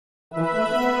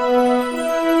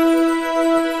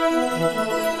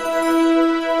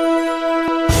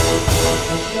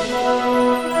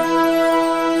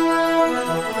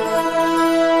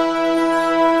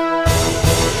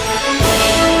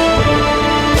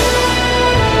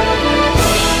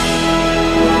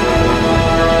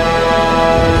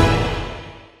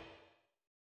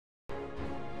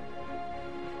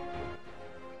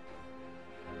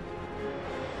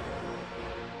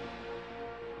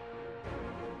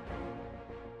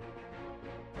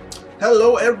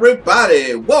Hello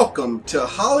everybody, welcome to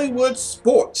Hollywood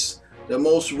Sports, the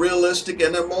most realistic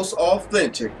and the most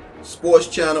authentic sports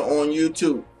channel on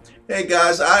YouTube. Hey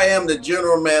guys, I am the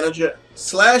general manager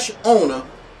 / owner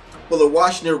for the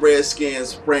Washington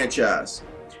Redskins franchise.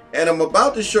 And I'm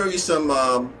about to show you some,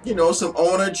 some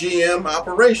owner GM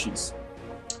operations.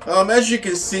 As you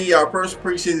can see, our first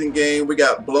preseason game, we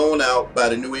got blown out by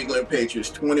the New England Patriots,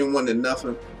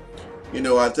 21-0. I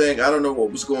don't know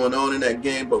what was going on in that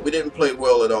game, but we didn't play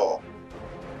well at all.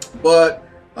 But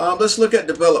let's look at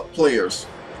developed players.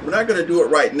 We're not going to do it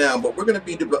right now, but we're going to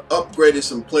be upgrading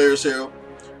some players here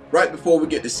right before we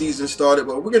get the season started.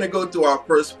 But we're going to go through our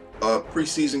first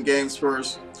preseason games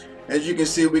first. As you can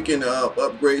see, we can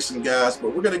upgrade some guys,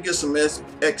 but we're going to get some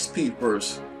XP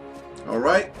first. All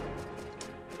right.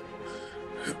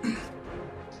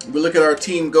 We look at our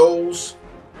team goals.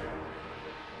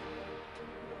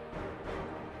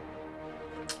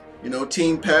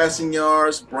 Team passing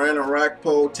yards, Brandon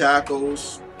Rakpo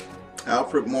tackles,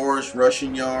 Alfred Morris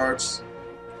rushing yards.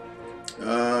 We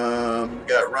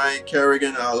got Ryan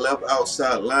Kerrigan, our left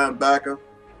outside linebacker,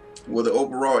 with an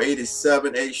overall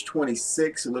 87, age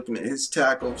 26. Looking at his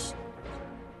tackles.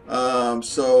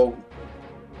 Those are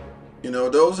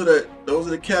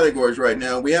the categories right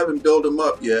now. We haven't built them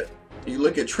up yet. You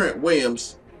look at Trent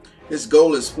Williams. His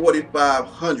goal is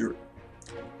 4,500.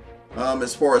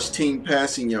 As far as team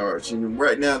passing yards, and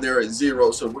right now they're at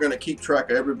 0, so we're going to keep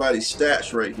track of everybody's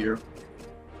stats right here.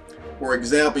 For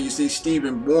example, you see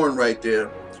Stephen Bourne right there,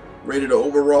 rated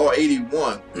overall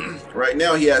 81. Right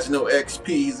now he has no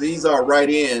XP. He's our right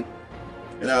end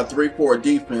in our 3-4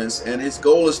 defense, and his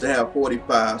goal is to have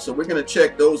 45. So we're going to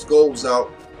check those goals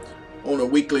out on a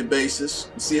weekly basis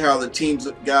and see how the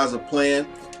guys are playing.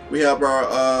 We have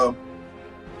our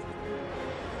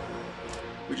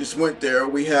we just went there.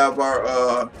 We have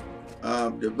our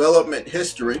development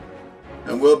history,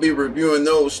 and we'll be reviewing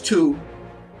those too.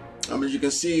 As you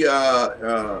can see,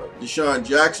 Deshaun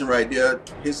Jackson right there,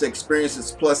 his experience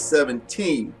is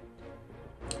 +17.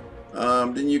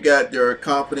 Then you got their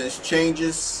confidence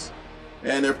changes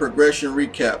and their progression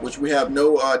recap, which we have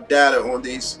no data on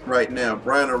these right now.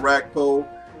 Brian Arakpo,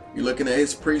 you're looking at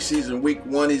his preseason week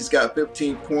 1, he's got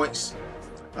 15 points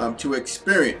to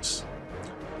experience.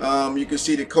 You can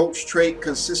see the coach trait,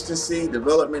 consistency,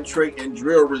 development trait, and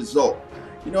drill result.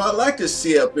 I like this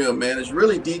CFM, man. It's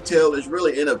really detailed, it's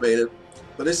really innovative,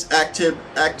 but it's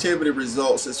activity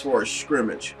results as far as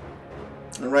scrimmage.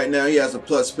 And right now he has a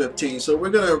 +15, so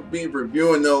we're going to be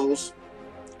reviewing those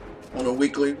on a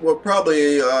weekly, well,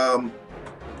 probably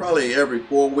every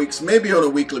 4 weeks, maybe on a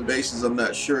weekly basis. I'm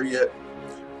not sure yet.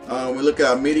 We look at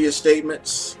our media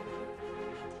statements.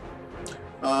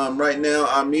 Right now,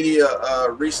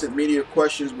 our recent media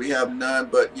questions, we have none,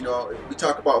 but we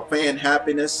talk about fan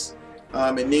happiness.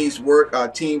 It needs work. Our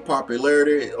team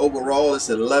popularity overall is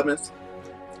 11th,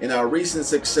 and our recent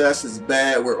success is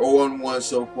bad. We're 0-1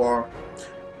 so far.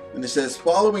 And it says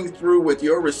following through with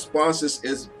your responses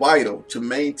is vital to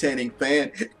maintaining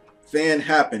fan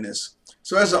happiness.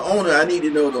 So as an owner, I need to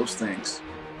know those things.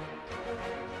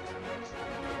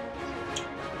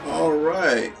 All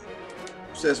right.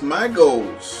 Says my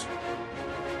goals.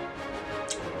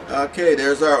 Okay,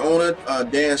 there's our owner,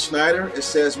 Dan Snyder. It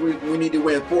says we need to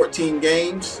win 14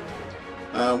 games.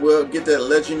 We'll get that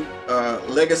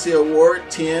legacy award,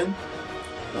 10.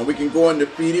 We can go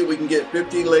undefeated. We can get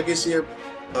 50 legacy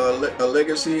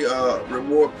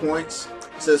reward points.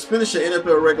 It says finish the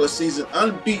NFL regular season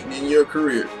unbeaten in your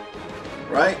career.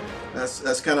 Right?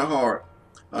 That's kind of hard.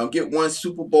 Get 1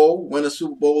 Super Bowl, win a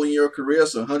Super Bowl in your career.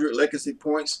 So 100 legacy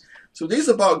points. So these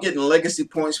are about getting legacy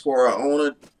points for our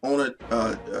owner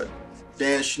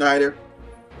Dan Schneider,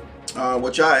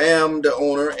 which I am the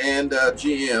owner and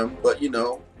GM, but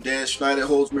Dan Schneider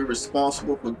holds me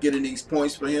responsible for getting these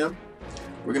points for him.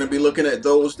 We're going to be looking at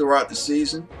those throughout the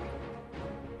season.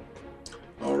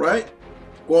 All right,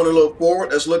 going a little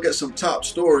forward, let's look at some top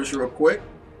stories real quick.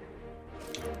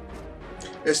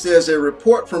 It says a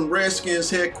report from Redskins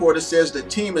headquarters says the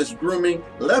team is grooming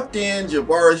left end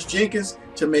Javaris Jenkins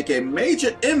to make a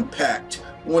major impact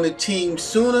on the team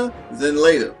sooner than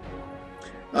later.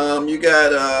 You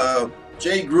got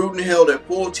Jay Gruden held a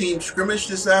full team scrimmage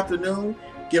this afternoon,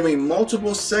 giving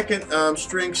multiple second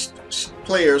string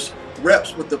players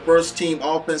reps with the first team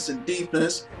offense and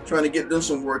defense, trying to get them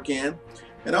some work in.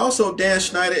 And also Dan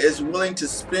Schneider is willing to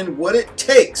spend what it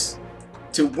takes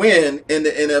to win in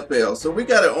the NFL. So we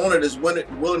got an owner that's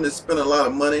willing to spend a lot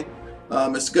of money.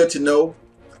 It's good to know.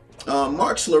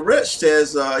 Mark Schlereth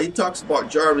says he talks about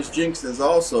Jarvis Jenkins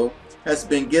also has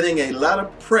been getting a lot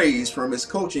of praise from his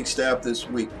coaching staff this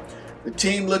week. The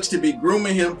team looks to be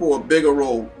grooming him for a bigger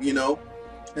role, you know.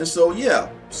 And so, yeah,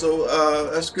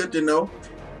 so that's good to know.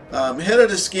 Head of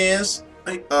the Skins,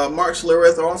 Mark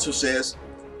Slareth also says,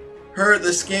 heard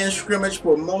the Skins scrimmage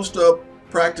for most of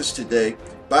practice today.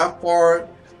 By far,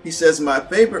 he says, my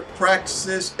favorite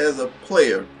practices as a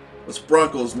player was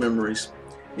Broncos memories.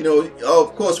 You know,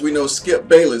 of course, we know Skip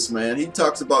Bayless, man. He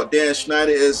talks about Dan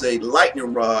Snyder as a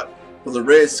lightning rod for the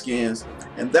Redskins,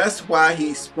 and that's why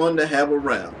he's fun to have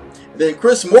around. And then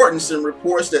Chris Mortensen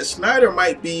reports that Snyder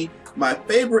might be my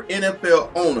favorite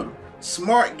NFL owner.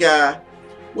 Smart guy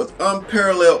with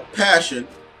unparalleled passion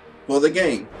for the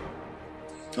game.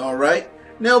 All right,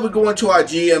 now we go into our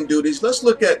GM duties. Let's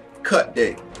look at cut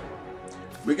day.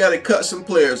 We got to cut some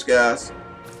players, guys.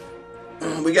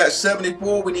 We got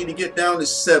 74. We need to get down to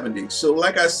 70. So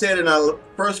like I said in our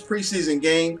first preseason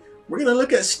game, we're going to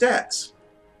look at stats.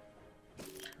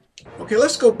 Okay,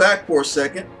 let's go back for a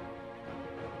second.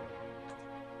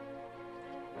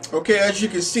 Okay, as you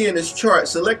can see in this chart,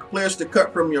 select players to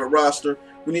cut from your roster.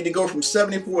 We need to go from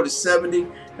 74 to 70.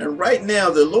 And right now,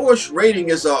 the lowest rating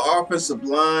is our offensive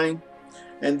line.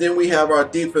 And then we have our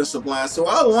defensive line. So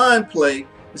our line play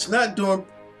is not doing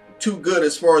too good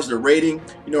as far as the rating.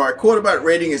 You know, our quarterback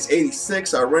rating is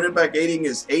 86. Our running back rating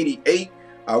is 88.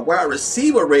 Our wide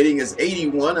receiver rating is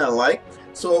 81, I like.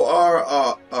 So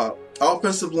our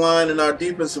offensive line and our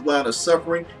defensive line are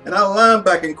suffering. And our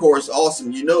linebacking core is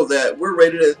awesome. You know that. We're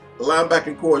rated at,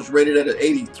 linebacking core is rated at an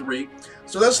 83.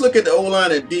 So let's look at the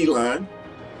O-line and D-line.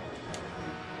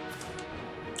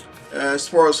 As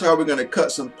far as how we're going to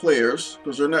cut some players,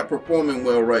 because they're not performing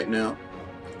well right now.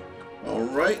 All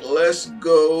right, let's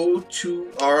go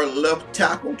to our left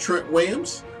tackle, Trent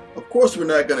Williams. Of course, we're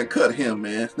not going to cut him,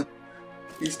 man.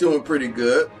 He's doing pretty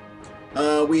good.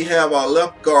 We have our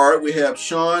left guard. We have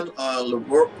Sean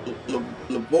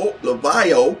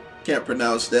Lavio. Can't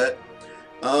pronounce that.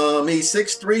 He's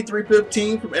 6'3",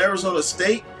 315 from Arizona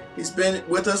State. He's been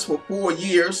with us for 4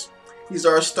 years. He's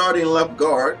our starting left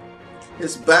guard.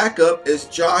 His backup is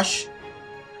Josh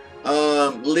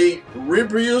Lee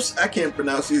Ribrius. I can't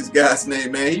pronounce this guy's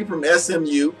name, man. He's from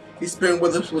SMU. He's been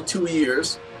with us for 2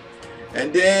 years.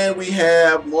 And then we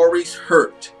have Maurice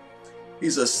Hurt.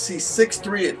 He's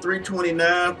 6'3" at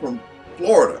 329 from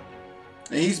Florida.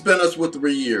 And he's been with us for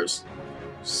 3 years.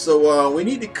 So we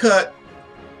need to cut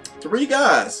 3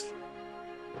 guys.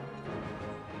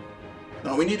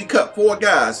 No, we need to cut 4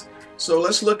 guys. So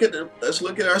let's look at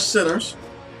our centers.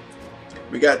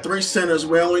 We got 3 centers.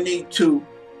 We only need 2.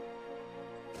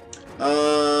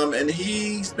 And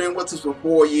he's been with us for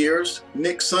 4 years.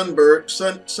 Nick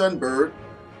Sundberg.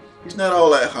 He's not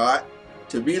all that hot.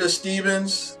 Tavita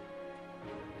Stevens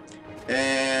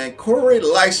and Corey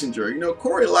Lysinger. You know,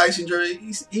 Corey Lysinger,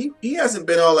 he hasn't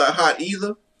been all that hot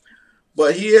either,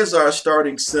 but he is our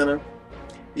starting center.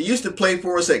 He used to play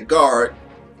for us at guard,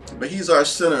 but he's our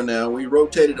center now. We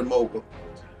rotated him over.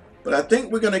 But I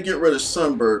think we're going to get rid of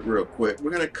Sundberg real quick.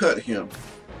 We're going to cut him.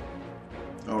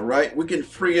 All right, we can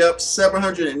free up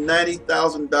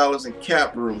 $790,000 in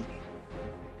cap room.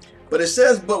 But it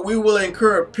says, but we will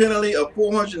incur a penalty of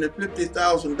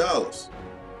 $450,000.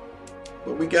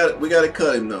 But we got to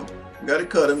cut him though. We got to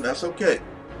cut him. That's okay.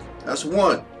 That's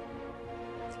 1. All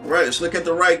right, let's look at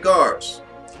the right guards.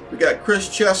 We got Chris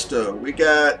Chester. We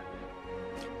got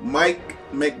Mike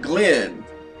McGlynn.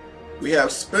 We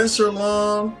have Spencer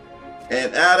Long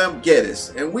and Adam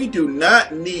Geddes. And we do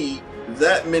not need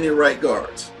that many right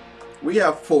guards. We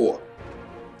have 4.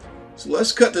 So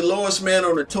let's cut the lowest man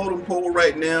on the totem pole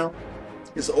right now.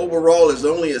 His overall is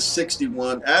only a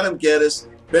 61. Adam Geddes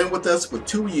been with us for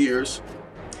 2 years,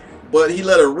 but he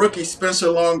let a rookie Spencer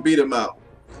Long beat him out.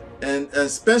 And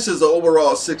Spencer's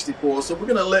overall 64, so we're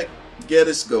gonna let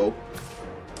Geddes go.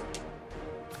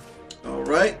 All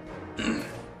right.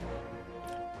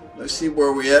 Let's see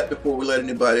where we at before we let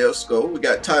anybody else go. We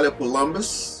got Tyler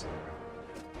Columbus.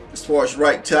 As far as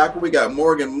right tackle, we got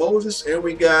Morgan Moses, and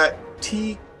we got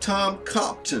Tom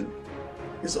Compton.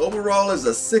 His overall is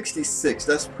a 66.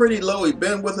 That's pretty low. He's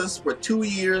been with us for 2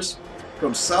 years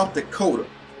from South Dakota.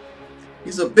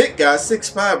 He's a big guy,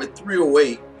 6'5" at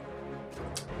 308.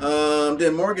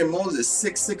 Then Morgan Moses,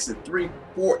 6'6" at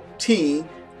 314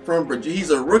 from Virginia.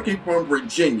 He's a rookie from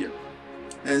Virginia.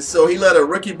 And so he let a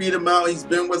rookie beat him out. He's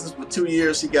been with us for 2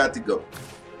 years. He got to go.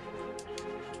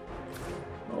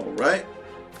 All right.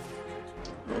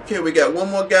 Okay, we got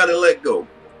one more guy to let go.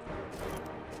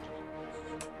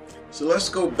 So let's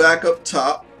go back up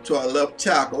top to our left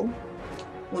tackle.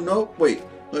 Well, no, wait.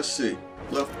 Let's see.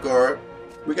 Left guard.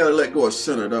 We got to let go of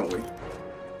center, don't we?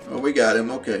 Oh, we got him.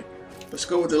 Okay. Let's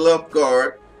go with the left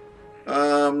guard.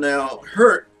 Now,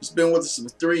 Hurt has been with us for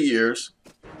 3 years.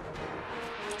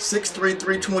 6'3",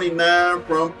 329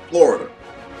 from Florida.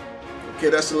 Okay,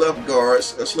 that's the left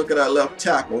guards. Let's look at our left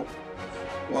tackle.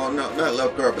 Well, no, not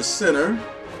left guard, but center.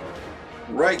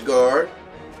 Right guard.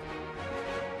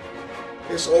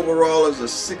 His overall is a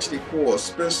 64,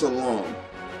 Spencer Long.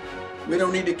 We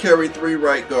don't need to carry 3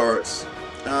 right guards.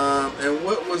 And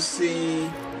what was the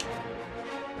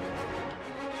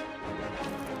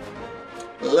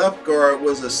left guard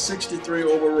was a 63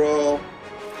 overall,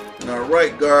 and our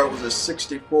right guard was a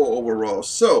 64 overall.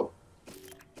 So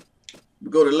we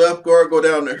go to left guard, go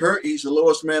down to Hurt. He's the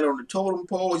lowest man on the totem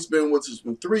pole. He's been with us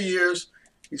for 3 years.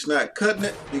 He's not cutting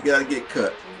it. He got to get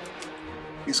cut.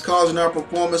 He's causing our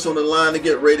performance on the line to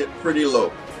get rated pretty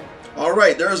low. All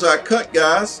right, there's our cut,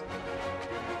 guys.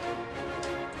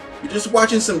 You're just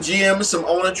watching some GM and some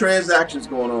owner transactions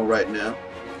going on right now.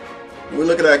 We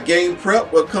look at our game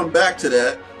prep. We'll come back to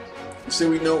that. You see,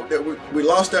 we know that we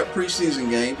lost that preseason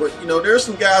game, but you know there's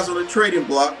some guys on the trading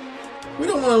block. We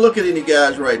don't want to look at any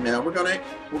guys right now. We're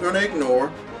gonna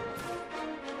ignore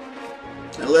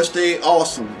unless they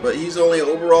awesome. But he's only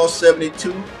overall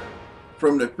 72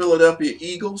 from the Philadelphia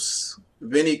Eagles.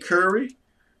 Vinny Curry.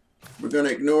 We're gonna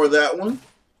ignore that one.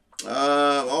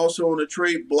 Also on the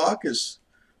trade block is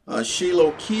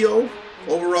Shiloh Keo,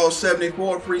 overall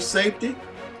 74, free safety.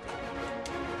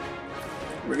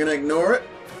 We're going to ignore it.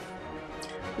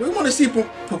 We want to see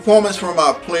performance from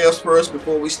our players first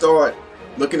before we start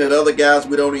looking at other guys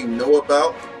we don't even know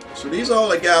about. So these are all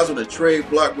the guys on the trade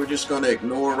block we're just going to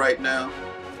ignore right now.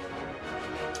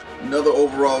 Another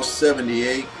overall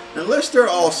 78. Unless they're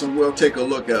awesome, we'll take a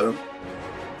look at them.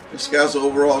 This guy's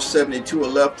overall 72, a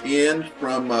left end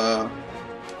from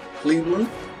Cleveland.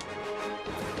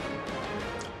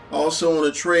 Also on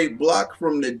a trade block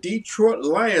from the Detroit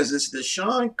Lions, it's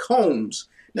Deshaun Combs.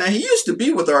 Now, he used to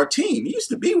be with our team. He used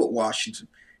to be with Washington.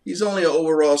 He's only an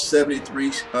overall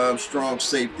 73 strong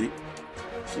safety.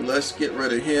 So let's get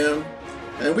rid of him.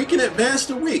 And we can advance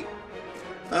the week.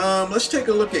 Let's take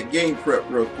a look at game prep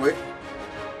real quick.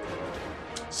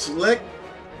 Select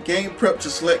game prep to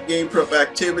select game prep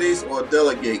activities or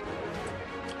delegate.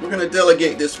 We're going to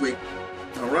delegate this week.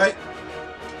 All right.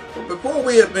 But before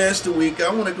we advance the week,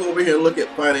 I want to go over here and look at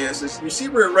finances. You see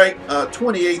we're ranked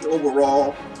 28th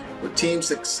overall with teams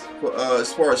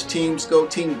as far as teams go,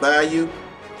 team value.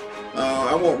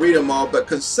 I won't read them all, but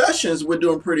concessions we're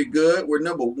doing pretty good. We're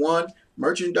number 1.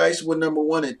 Merchandise we're number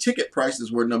 1, and ticket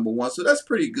prices we're number 1. So that's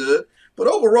pretty good. But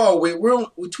overall, we're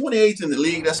 28th in the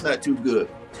league. That's not too good.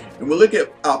 And we look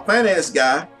at our finance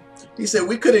guy. He said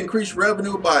we could increase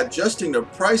revenue by adjusting the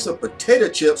price of potato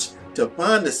chips to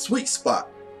find the sweet spot.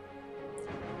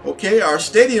 Okay, our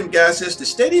stadium guy says the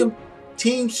stadium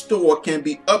team store can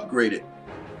be upgraded,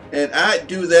 and I'd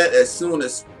do that as soon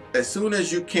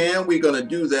as you can. We're gonna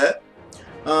do that.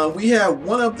 We have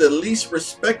one of the least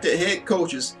respected head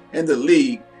coaches in the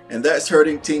league, and that's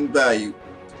hurting team value.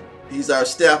 He's our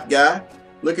staff guy.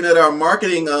 Looking at our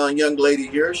marketing young lady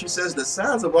here, she says the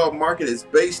size of our market is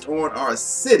based on our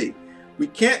city. We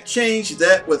can't change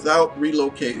that without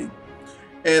relocating.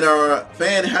 And our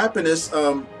fan happiness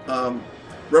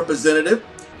representative,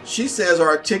 she says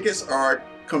our tickets are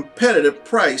competitive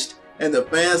priced and the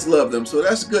fans love them. So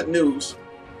that's good news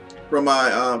from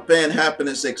my fan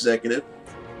happiness executive.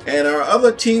 And our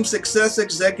other team success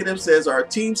executive says our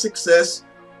team success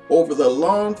over the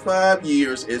long 5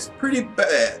 years is pretty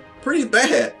bad.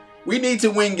 We need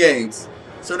to win games.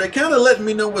 So they're kind of letting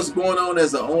me know what's going on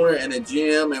as an owner and a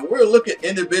GM, and we'll look at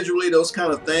individually those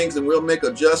kind of things and we'll make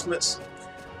adjustments.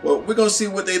 Well, we're going to see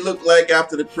what they look like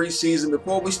after the preseason.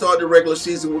 Before we start the regular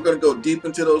season, we're going to go deep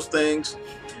into those things.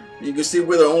 You can see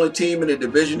we're the only team in the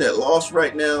division that lost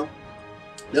right now.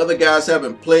 The other guys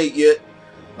haven't played yet.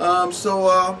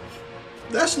 So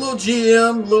that's little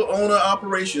GM, little owner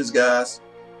operations, guys.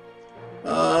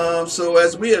 So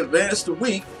as we advance the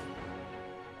week,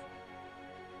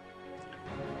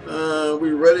 we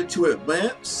ready to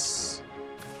advance?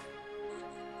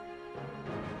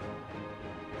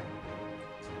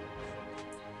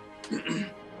 We're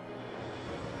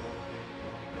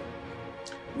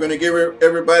going to give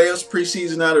everybody else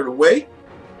preseason out of the way.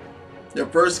 Their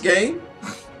first game.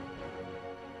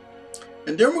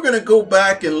 And then we're going to go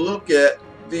back and look at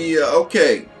the,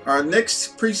 okay, our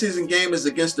next preseason game is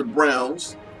against the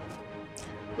Browns.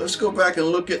 Let's go back and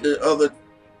look at the other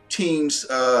teams'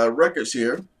 records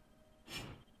here.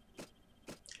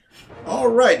 All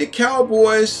right, the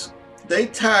Cowboys, they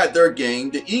tied their game.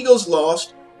 The Eagles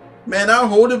lost. Man, our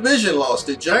whole division lost.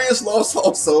 The Giants lost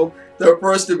also their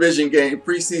first division game,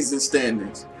 preseason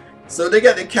standings. So they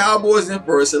got the Cowboys in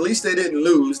first. At least they didn't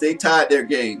lose. They tied their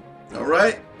game. All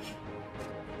right.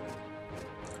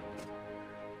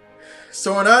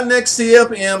 So in our next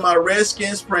CFM, our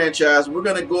Redskins franchise, we're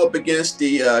going to go up against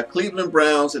the Cleveland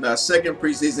Browns in our second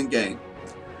preseason game.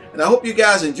 And I hope you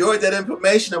guys enjoyed that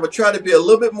information. I'm going to try to be a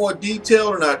little bit more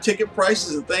detailed on our ticket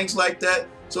prices and things like that.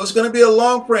 So it's going to be a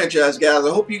long franchise, guys. I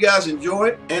hope you guys enjoy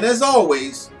it. And as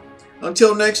always,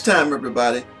 until next time,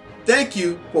 everybody, thank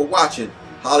you for watching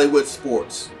Hollywood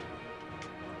Sports.